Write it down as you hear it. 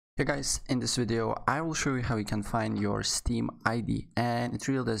Hey guys, in this video I will show you how you can find your Steam ID, and it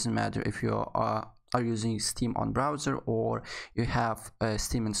really doesn't matter if you are using Steam on browser or you have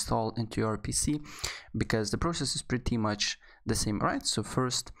Steam installed into your PC, because the process is pretty much the same, right? So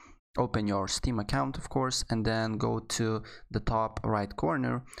first open your Steam account, of course, and then go to the top right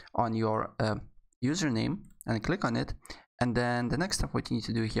corner on your username and click on it. And then the next step, what you need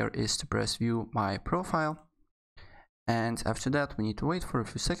to do here is to press view my profile. And after that, we need to wait for a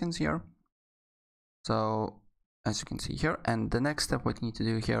few seconds here. So as you can see here, and the next step, what you need to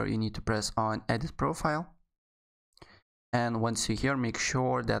do here, you need to press on edit profile. And once you're here, make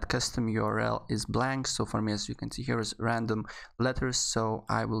sure that custom URL is blank. So for me, as you can see here, is random letters. So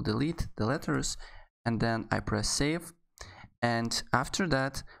I will delete the letters and then I press save. And after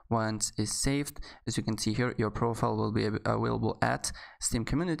that, once it's saved, as you can see here, your profile will be available at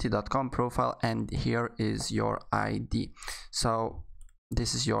steamcommunity.com profile, and here is your ID. So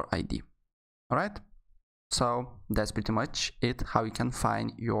this is your ID. All right. So that's pretty much it, how you can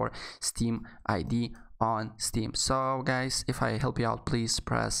find your Steam ID on Steam. So guys, if I help you out, please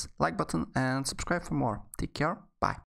press like button and subscribe for more. Take care. Bye.